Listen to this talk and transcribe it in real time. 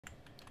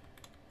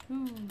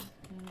to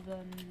the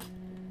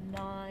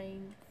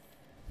 9th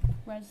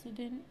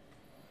president,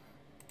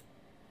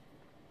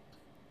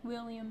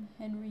 William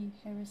Henry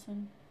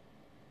Harrison.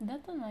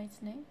 That's a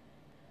nice name.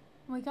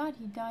 Oh my god,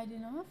 he died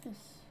in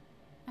office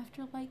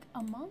after like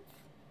a month.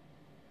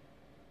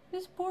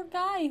 This poor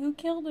guy who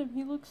killed him,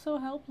 he looks so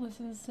helpless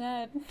and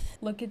sad.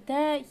 Look at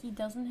that, he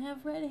doesn't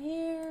have red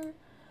hair.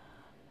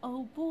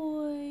 Oh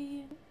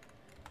boy.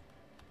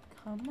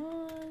 Come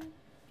on,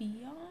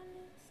 be honest.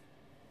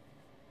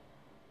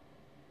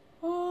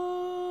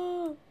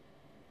 Oh,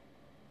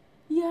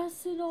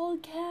 yes, in all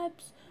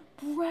caps,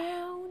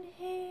 brown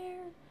hair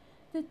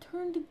that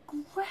turned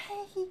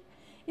gray.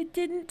 It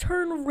didn't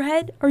turn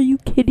red? Are you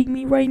kidding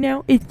me right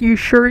now? You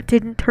sure it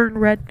didn't turn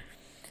red?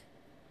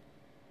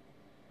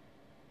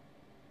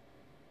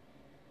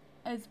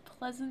 As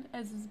pleasant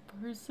as his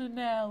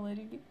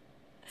personality.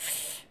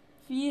 If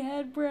he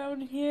had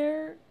brown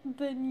hair,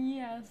 then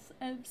yes,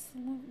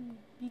 absolutely.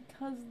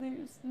 Because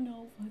there's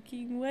no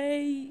fucking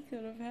way he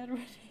could have had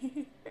red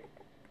hair.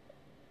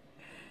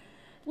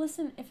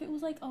 Listen, if it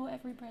was like, oh,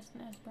 every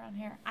president has brown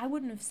hair, I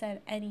wouldn't have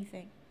said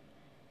anything.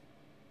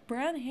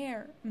 Brown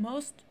hair,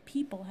 most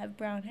people have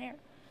brown hair.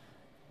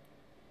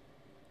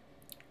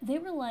 They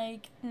were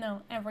like,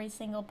 no, every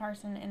single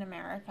person in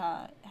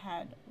America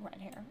had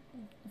red hair.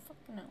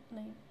 Fucking no,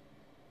 they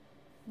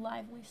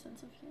lively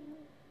sense of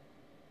humor.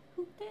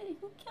 Who did?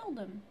 Who killed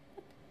him?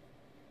 What?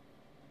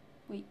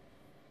 Wait.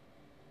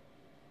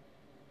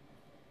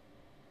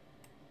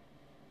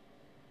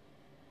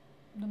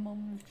 The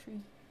moment of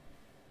truth.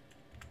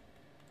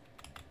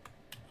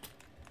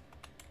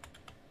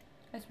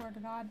 I swear to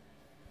God.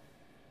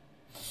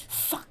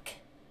 Fuck!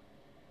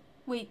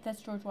 Wait,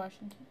 that's George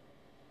Washington.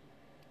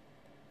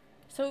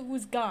 So it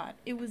was God.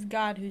 It was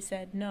God who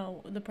said,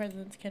 no, the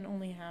presidents can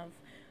only have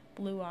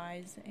blue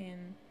eyes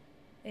and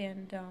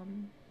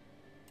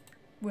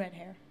red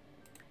hair.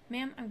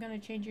 Ma'am, I'm gonna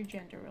change your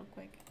gender real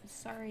quick.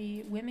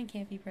 Sorry, women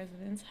can't be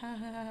presidents. Ha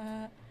ha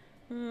ha.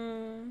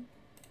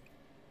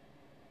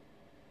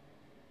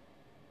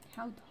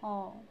 How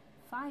tall?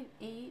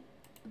 5'8".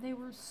 They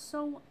were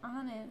so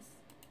honest.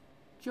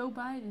 Joe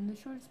Biden, the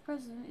shortest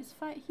president,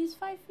 he's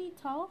 5 feet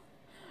tall?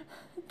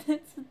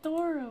 That's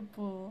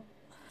adorable.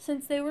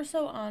 Since they were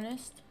so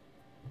honest,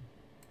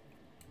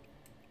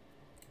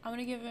 I'm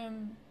gonna give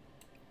him...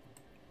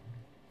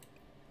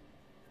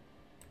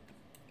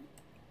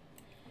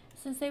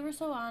 Since they were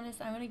so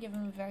honest, I'm gonna give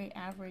him a very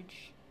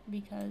average,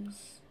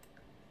 because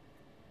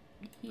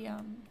he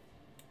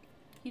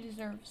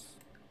deserves...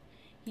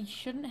 He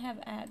shouldn't have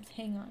abs.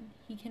 Hang on.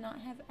 He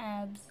cannot have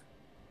abs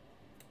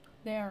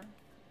there.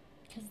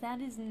 Because that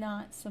is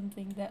not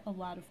something that a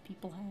lot of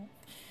people have.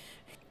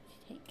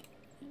 Take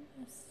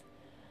this.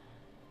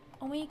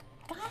 Oh my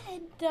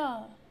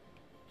god!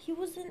 He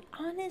was an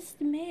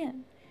honest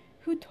man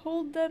who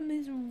told them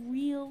his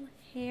real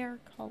hair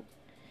color.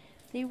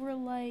 They were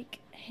like,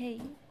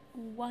 hey,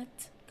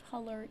 what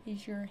color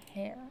is your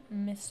hair,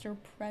 Mr.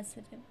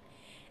 President?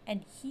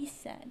 And he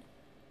said,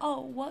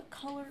 oh, what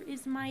color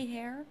is my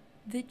hair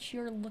that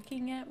you're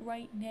looking at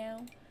right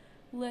now?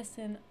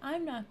 Listen,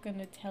 I'm not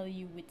gonna tell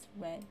you it's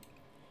red.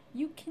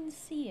 You can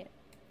see it,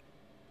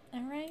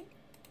 alright?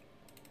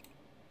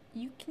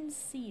 You can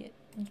see it.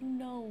 You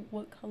know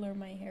what color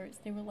my hair is.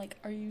 They were like,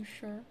 are you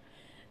sure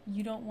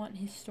you don't want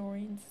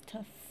historians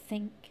to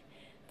think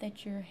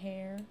that your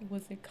hair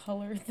was a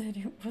color that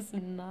it was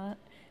not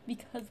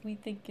because we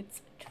think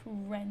it's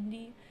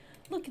trendy?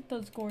 Look at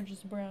those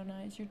gorgeous brown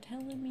eyes. You're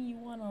telling me you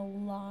want to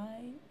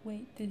lie?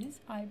 Wait, did his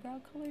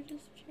eyebrow color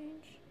just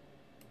change?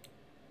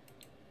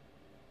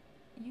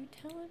 You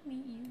telling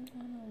me you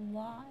want to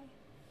lie?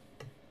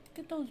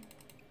 Look at those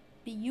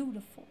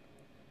beautiful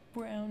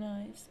brown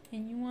eyes,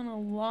 and you want to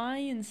lie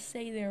and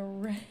say they're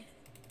red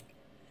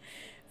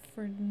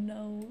for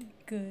no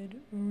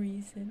good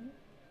reason,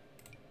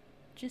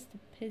 just to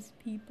piss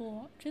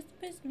people off, just to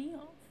piss me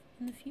off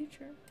in the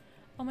future.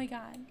 Oh my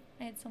god,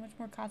 I had so much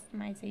more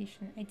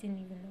customization, I didn't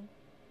even know.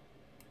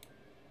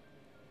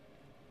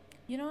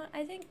 You know what,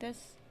 I think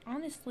this,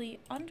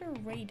 honestly,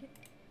 underrated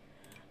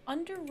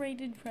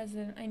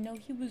president. I know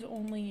he was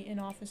only in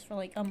office for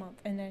like a month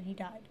and then he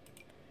died,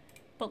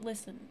 but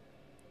listen,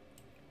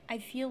 I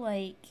feel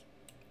like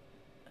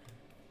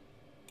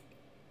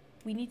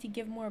we need to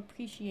give more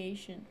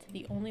appreciation to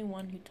the only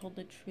one who told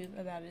the truth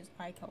about his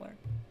eye color.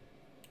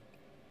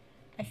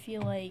 I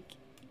feel like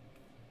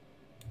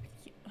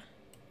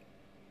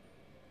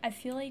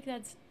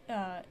that's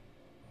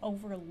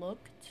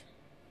overlooked.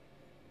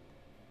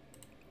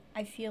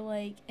 I feel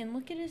like, and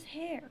look at his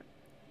hair.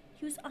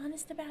 He was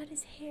honest about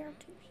his hair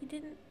too. He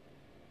didn't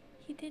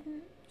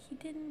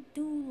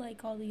do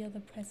like all the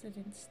other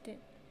presidents did.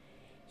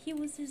 He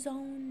was his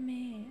own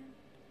man.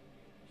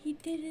 He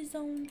did his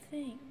own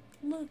thing.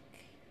 Look.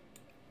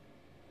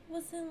 He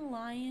wasn't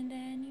lying to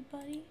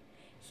anybody.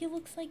 He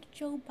looks like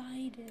Joe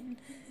Biden.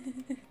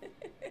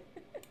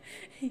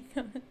 I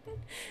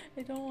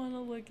don't want to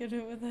look at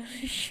it without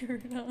a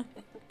shirt on.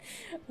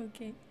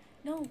 Okay.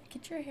 No,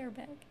 get your hair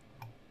back.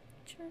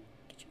 Get your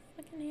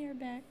fucking hair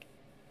back.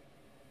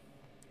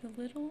 The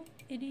little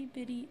itty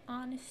bitty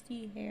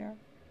honesty hair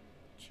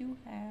that you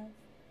have,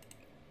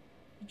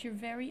 that you're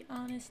very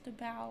honest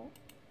about.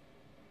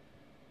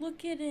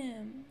 Look at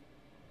him.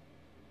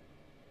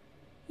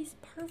 He's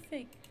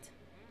perfect.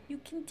 You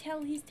can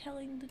tell he's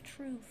telling the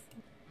truth.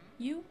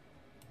 You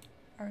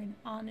are an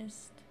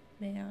honest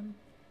man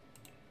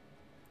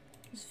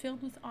who's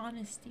filled with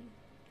honesty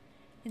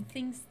and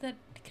things that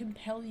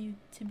compel you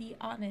to be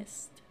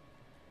honest.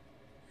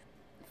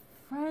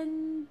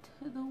 Friend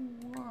to the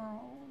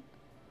world,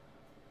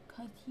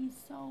 'cause he's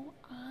so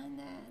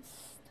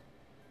honest.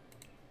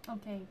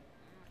 Okay.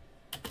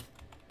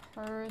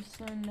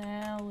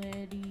 Personality.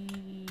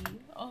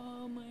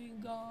 Oh my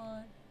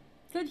god.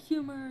 Good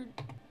humored.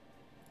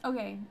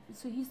 Okay,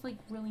 so he's like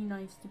really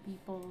nice to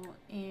people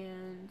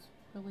and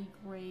really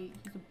great.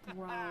 He's a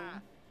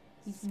bro.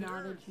 He's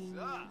not a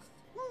genius.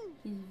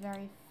 He's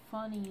very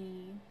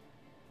funny.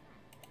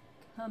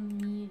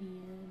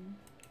 Comedian.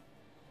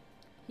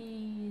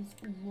 He's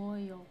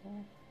loyal.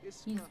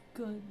 He's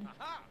good.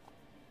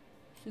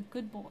 He's a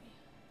good boy.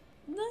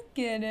 Look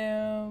at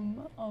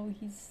him. Oh,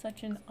 he's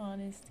such an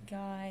honest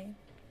guy.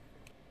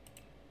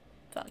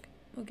 Fuck.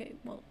 Okay,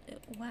 well,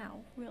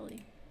 wow,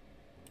 really.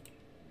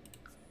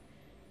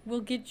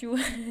 We'll get you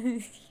we'll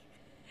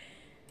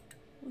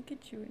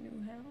get you a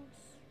new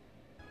house.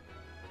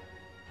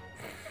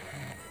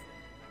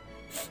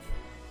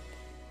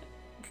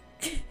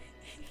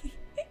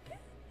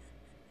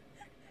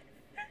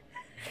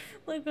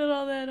 Look at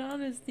all that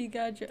honesty,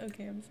 gotcha.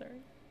 Okay, I'm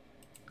sorry.